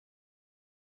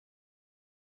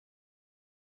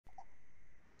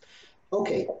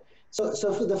Okay,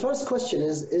 so for the first question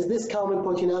is this cow milk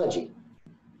protein allergy?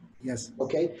 Yes.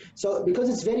 Okay, so because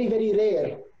it's very, very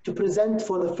rare to present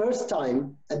for the first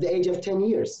time at the age of 10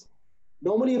 years.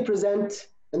 Normally you present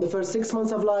in the first 6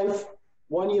 months of life,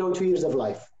 1 year or 2 years of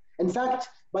life. In fact,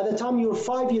 by the time you're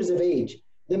 5 years of age,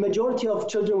 the majority of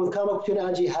children with cow milk protein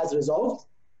allergy has resolved.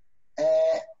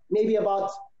 Maybe about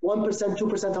 1%,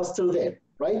 2% are still there,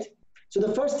 right? So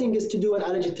the first thing is to do an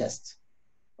allergy test.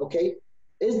 Okay,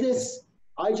 is this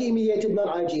IgE mediated,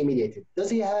 non-IgE mediated? Does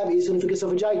he have eosinophilic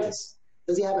esophagitis?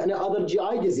 Does he have any other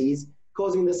GI disease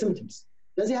causing the symptoms?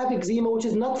 Does he have eczema, which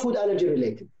is not food allergy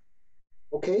related?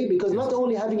 Okay, because Yes. not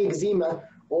only having eczema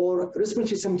or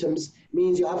respiratory symptoms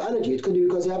means you have allergy. It could be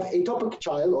because you have atopic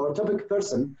child or atopic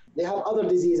person, they have other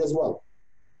disease as well.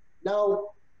 Now,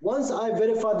 once I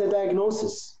verified the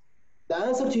diagnosis, the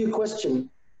answer to your question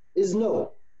is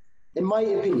no, in my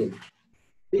opinion,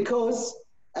 because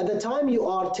at the time you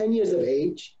are 10 years of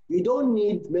age, you don't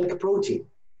need milk protein.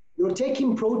 You're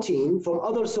taking protein from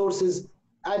other sources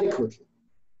adequately.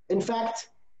 In fact,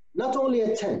 not only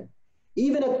at 10,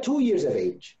 even at 2 years of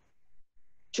age,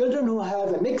 children who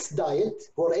have a mixed diet,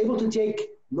 who are able to take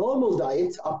normal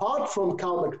diet apart from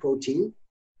cow milk protein,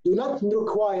 do not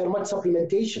require much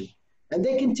supplementation. And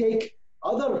they can take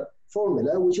other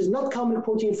formula, which is not cow milk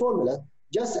protein formula,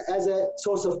 just as a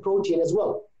source of protein as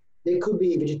well. They could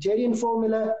be vegetarian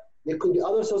formula, there could be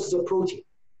other sources of protein.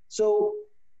 So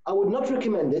I would not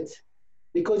recommend it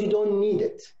because you don't need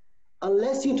it.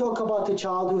 Unless you talk about a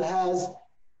child who has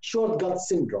short gut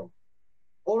syndrome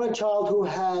or a child who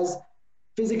has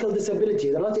physical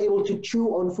disability, they're not able to chew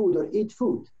on food or eat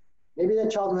food. Maybe the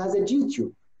child who has a G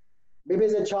tube. Maybe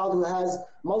it's a child who has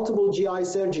multiple GI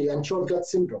surgery and short gut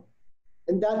syndrome.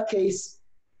 In that case,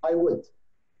 I would.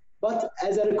 But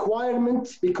as a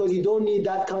requirement, because you don't need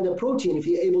that kind of protein if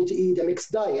you're able to eat a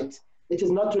mixed diet, it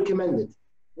is not recommended,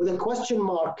 with a question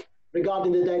mark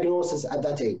regarding the diagnosis at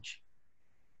that age.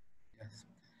 Yes.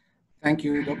 Thank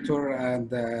you, doctor.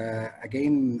 And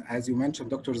again, as you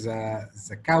mentioned, doctor,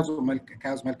 the cow's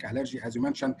milk allergy, as you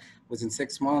mentioned, within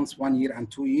 6 months, 1 year, and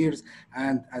 2 years.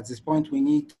 And at this point, we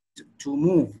need to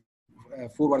move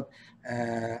forward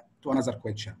to another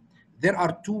question. There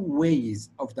are two ways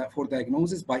for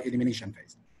diagnosis by elimination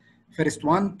phase. First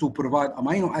one, to provide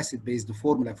amino acid-based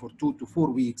formula for 2 to 4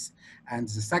 weeks. And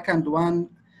the second one,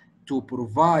 to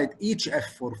provide HF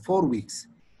for 4 weeks.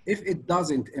 If it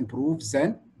doesn't improve,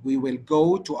 then we will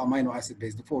go to amino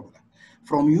acid-based formula.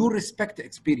 From your respective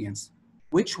experience,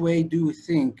 which way do you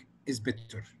think is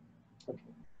better?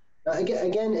 Okay.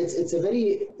 Again, it's a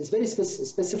very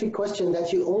specific question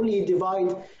that you only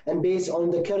divide and base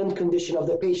on the current condition of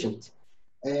the patient.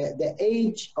 The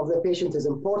age of the patient is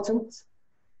important.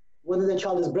 Whether the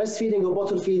child is breastfeeding or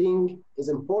bottle feeding is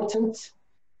important.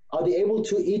 Are they able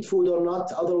to eat food or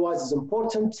not? Otherwise, is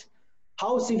important.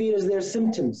 How severe is their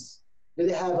symptoms? Do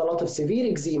they have a lot of severe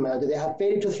eczema? Do they have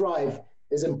failure to thrive?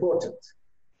 Is important.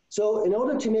 So in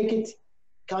order to make it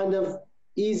kind of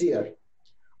easier,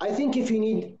 I think if you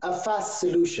need a fast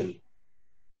solution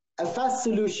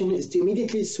is to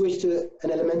immediately switch to an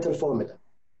elemental formula.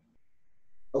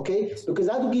 Okay? Because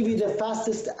that will give you the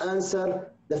fastest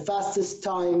answer, the fastest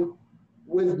time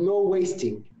with no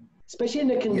wasting. Especially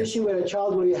in a condition where a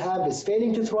child where you have is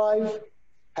failing to thrive,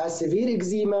 has severe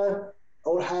eczema,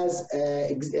 or has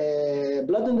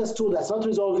blood in the stool that's not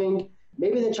resolving.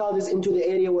 Maybe the child is into the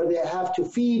area where they have to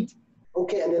feed,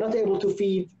 okay, and they're not able to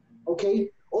feed,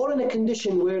 okay? Or in a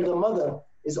condition where the mother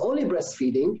is only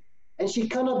breastfeeding and she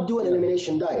cannot do an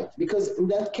elimination diet, because in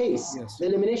that case, the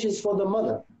elimination is for the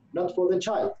mother, not for the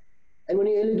child. And when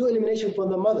you do elimination for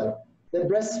the mother, the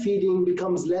breastfeeding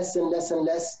becomes less and less and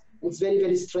less. It's very,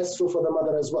 very stressful for the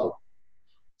mother as well.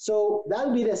 So that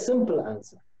would be the simple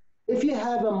answer. If you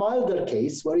have a milder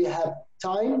case where you have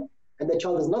time and the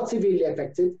child is not severely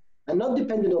affected and not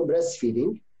dependent on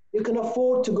breastfeeding, you can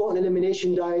afford to go on an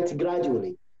elimination diet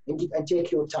gradually and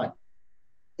take your time.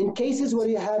 In cases where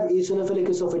you have eosinophilic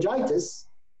esophagitis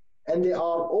and they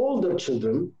are older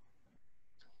children,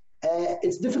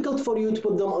 it's difficult for you to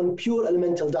put them on pure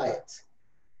elemental diet.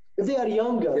 If they are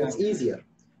younger, it's easier.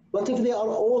 But if they are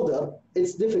older,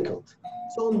 it's difficult.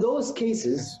 So in those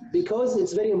cases, because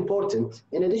it's very important,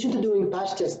 in addition to doing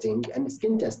patch testing and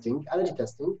skin testing, allergy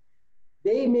testing,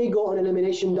 they may go on an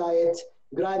elimination diet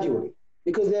gradually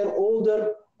because they're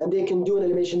older and they can do an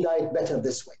elimination diet better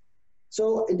this way.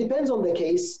 So it depends on the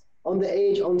case, on the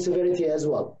age, on severity as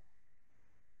well.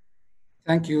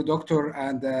 Thank you, doctor.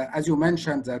 And as you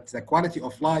mentioned, that the quality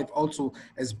of life also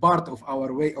is part of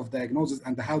our way of diagnosis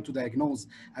and how to diagnose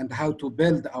and how to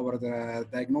build our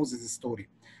diagnosis story.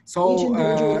 So,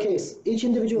 each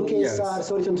individual case, yes,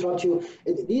 sorry to interrupt you.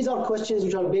 These are questions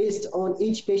which are based on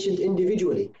each patient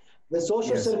individually. The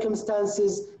social yes,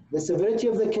 circumstances, the severity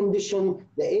of the condition,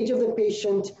 the age of the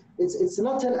patient. It's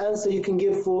not an answer you can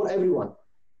give for everyone.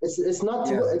 It's not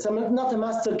yeah, it's not a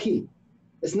master key.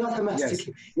 It's not a master yes.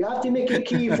 key. You have to make a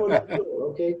key for that door,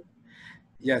 okay?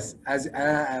 Yes, as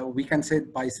we can say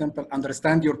it by simple,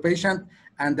 understand your patient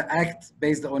and act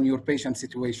based on your patient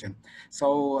situation.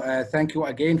 So thank you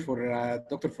again for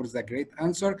doctor for the great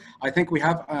answer. I think we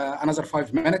have another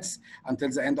 5 minutes until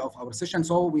the end of our session.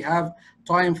 So we have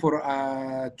time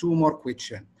for two more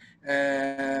questions.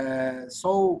 I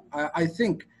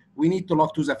think we need to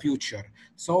look to the future.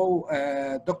 So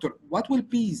doctor, what will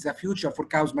be the future for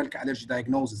cow's milk allergy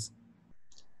diagnosis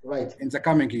Right. in the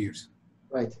coming years?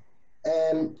 Right.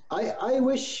 I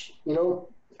wish,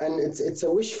 and it's a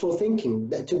wishful thinking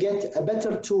that to get a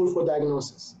better tool for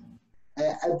diagnosis.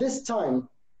 At this time,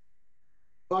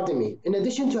 pardon me, in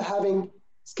addition to having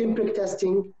skin prick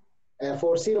testing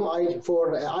for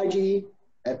IgE,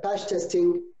 patch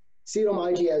testing, serum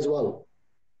IgE as well,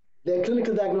 the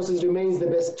clinical diagnosis remains the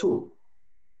best tool.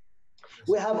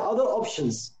 We have other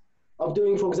options of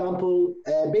doing, for example,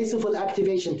 basophil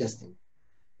activation testing,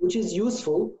 which is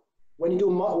useful when you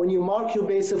mark your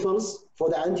basophils for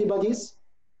the antibodies.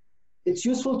 It's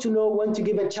useful to know when to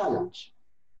give a challenge,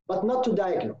 but not to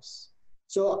diagnose.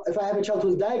 So if I have a child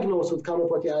who's diagnosed with common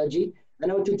protein allergy,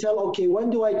 and I want to tell, okay,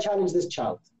 when do I challenge this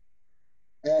child?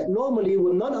 Normally,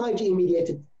 with non-IgE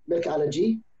mediated milk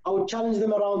allergy, I would challenge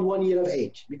them around 1 year of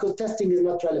age because testing is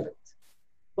not relevant.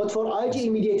 But for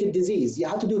IgE mediated disease, you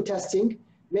have to do testing,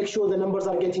 make sure the numbers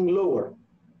are getting lower.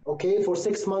 Okay, for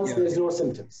 6 months, there's no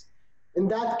symptoms. In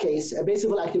that case, a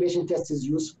basophil activation test is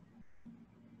useful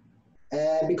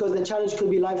because the challenge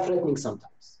could be life-threatening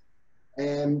sometimes.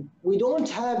 We don't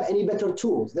have any better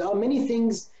tools. There are many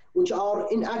things which are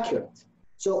inaccurate.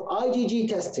 So IgG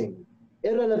testing,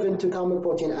 irrelevant to common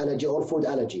protein allergy or food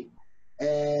allergy.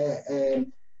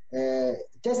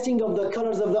 Testing of the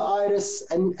colors of the iris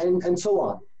and so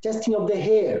on. Testing of the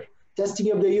hair, testing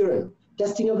of the urine,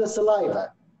 testing of the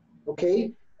saliva,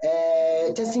 okay?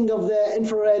 Testing of the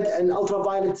infrared and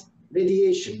ultraviolet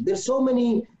radiation. There's so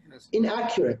many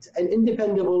inaccurate and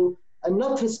independable and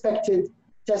not respected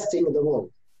testing in the world.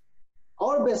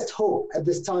 Our best hope at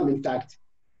this time, in fact,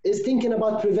 is thinking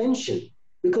about prevention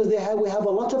because we have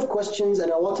a lot of questions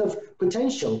and a lot of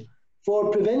potential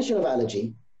for prevention of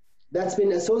allergy that's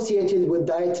been associated with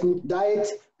diet,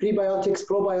 prebiotics,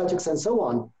 probiotics, and so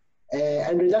on,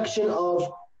 and reduction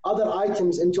of other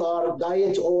items into our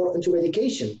diet or into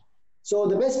medication. So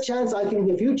the best chance I think in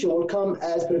the future will come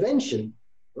as prevention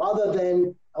rather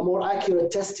than a more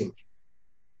accurate testing.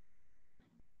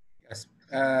 Yes,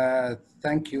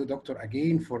 thank you, doctor,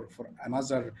 again for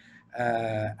another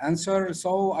answer.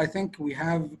 So I think we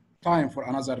have time for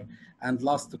another and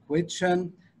last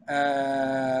question.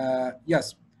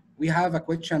 Yes, we have a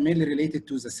question mainly related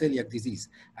to the celiac disease.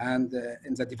 And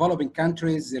in the developing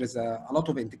countries, there is a lot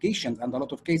of indications and a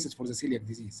lot of cases for the celiac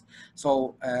disease.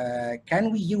 So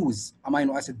can we use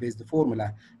amino acid-based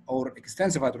formula or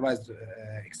extensive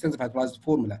hydrolyzed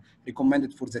formula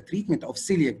recommended for the treatment of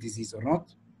celiac disease or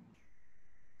not?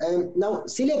 Now,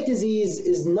 celiac disease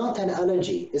is not an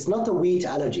allergy. It's not a wheat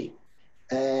allergy.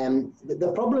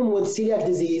 The problem with celiac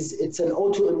disease, it's an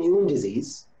autoimmune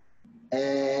disease.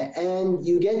 And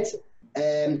you get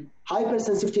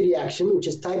hypersensitivity reaction, which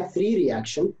is type 3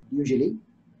 reaction, usually.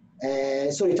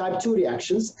 Type 2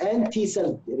 reactions and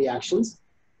T-cell reactions,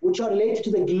 which are related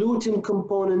to the gluten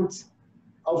component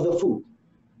of the food.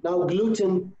 Now,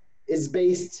 gluten is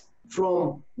based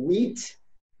from wheat,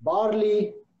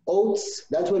 barley, oats.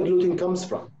 That's where gluten comes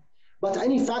from. But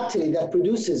any factory that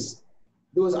produces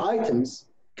those items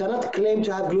cannot claim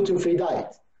to have gluten-free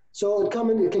diet. So it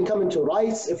can come into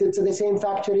rice if it's in the same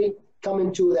factory, come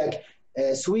into like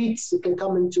sweets, it can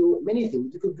come into many things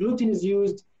because gluten is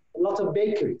used in a lot of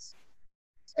bakeries.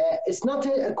 It's not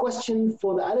a question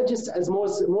for the allergist as more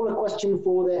a question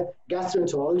for the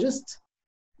gastroenterologist.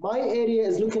 My area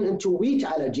is looking into wheat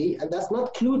allergy, and that's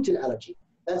not gluten allergy.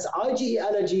 That's IgE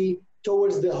allergy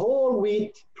towards the whole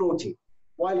wheat protein,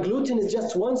 while gluten is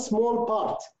just one small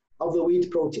part of the wheat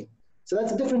protein. So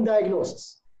that's a different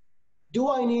diagnosis. Do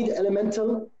I need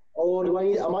elemental or do I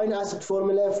need amino acid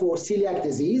formula for celiac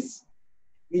disease?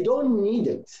 You don't need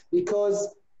it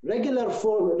because regular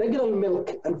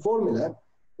milk and formula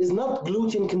is not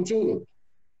gluten containing.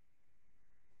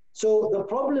 So the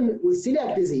problem with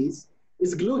celiac disease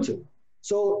is gluten.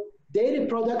 So dairy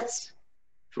products,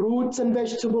 fruits and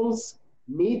vegetables,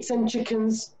 meats and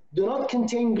chickens do not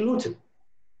contain gluten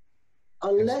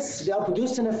unless they are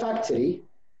produced in a factory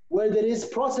where there is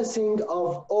processing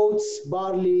of oats,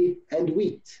 barley, and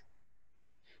wheat.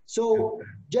 So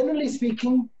generally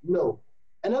speaking, no.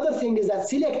 Another thing is that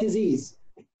celiac disease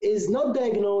is not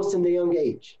diagnosed in the young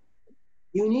age.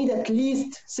 You need at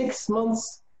least 6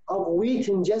 months of wheat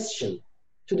ingestion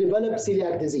to develop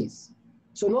celiac disease.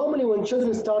 So normally when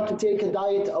children start to take a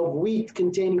diet of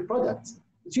wheat-containing products,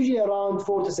 it's usually around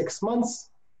 4 to 6 months.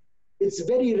 It's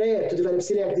very rare to develop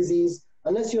celiac disease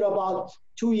unless you're about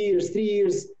 2 years, 3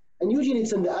 years, and usually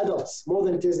it's in the adults more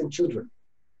than it is in children.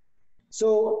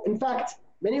 So in fact,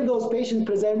 many of those patients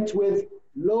present with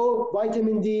low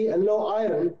vitamin D and low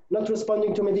iron, not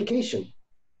responding to medication.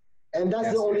 And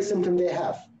that's the only symptom they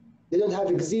have. They don't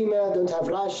have eczema, don't have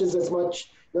rashes as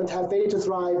much, don't have failure to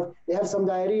thrive. They have some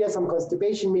diarrhea, some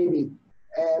constipation maybe,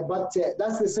 but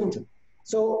that's the symptom.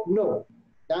 So no,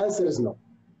 the answer is no.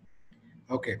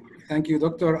 Okay, thank you,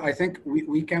 doctor. I think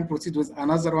we can proceed with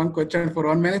another one question for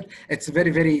 1 minute. It's a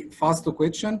very, very fast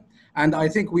question. And I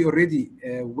think we already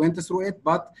went through it,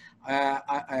 but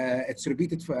it's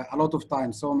repeated for a lot of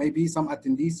times. So maybe some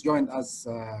attendees joined us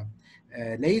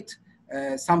late.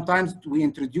 Sometimes we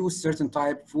introduce certain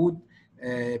type of food,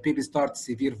 people start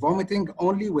severe vomiting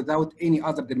only without any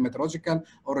other dermatological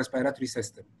or respiratory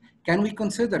system. Can we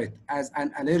consider it as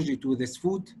an allergy to this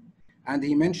food? And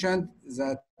he mentioned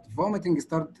that vomiting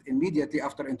starts immediately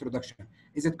after introduction.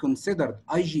 Is it considered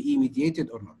IgE mediated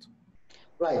or not?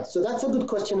 Right, so that's a good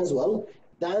question as well.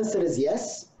 The answer is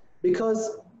yes,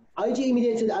 because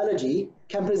IgE-mediated allergy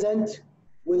can present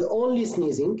with only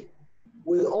sneezing,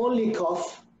 with only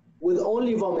cough, with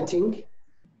only vomiting,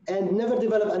 and never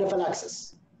develop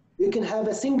anaphylaxis. You can have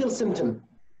a single symptom,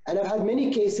 and I've had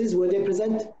many cases where they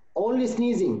present only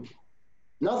sneezing,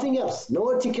 nothing else, no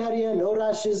urticaria, no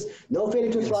rashes, no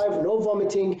failure to thrive, no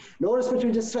vomiting, no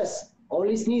respiratory distress,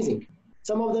 only sneezing.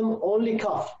 Some of them only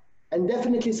cough, and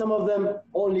definitely some of them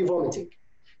only vomiting.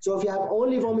 So if you have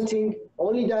only vomiting,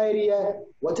 only diarrhea,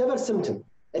 whatever symptom,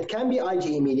 it can be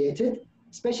IgE mediated,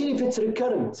 especially if it's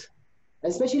recurrent,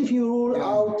 especially if you rule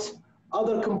out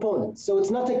other components. So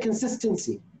it's not a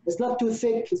consistency. It's not too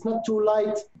thick, it's not too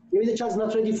light. Maybe the child's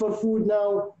not ready for food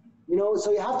now, you know,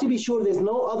 so you have to be sure there's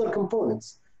no other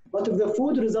components. But if the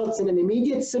food results in an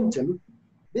immediate symptom,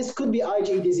 this could be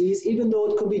IgE disease, even though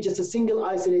it could be just a single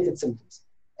isolated symptoms.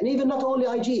 And even not only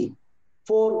IgE,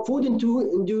 for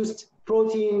food-induced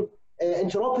protein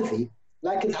enteropathy,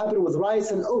 like it happened with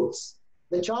rice and oats,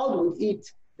 the child would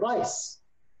eat rice,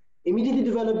 immediately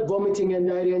develop vomiting and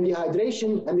diarrhea and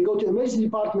dehydration, and they go to emergency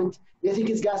department, they think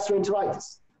it's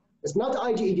gastroenteritis. It's not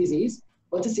IgE disease,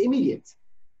 but it's immediate.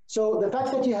 So the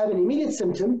fact that you have an immediate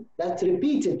symptom that's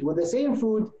repeated with the same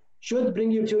food should bring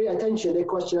you to your attention the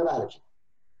question of allergy.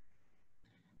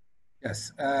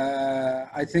 Yes,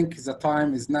 I think the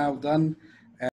time is now done.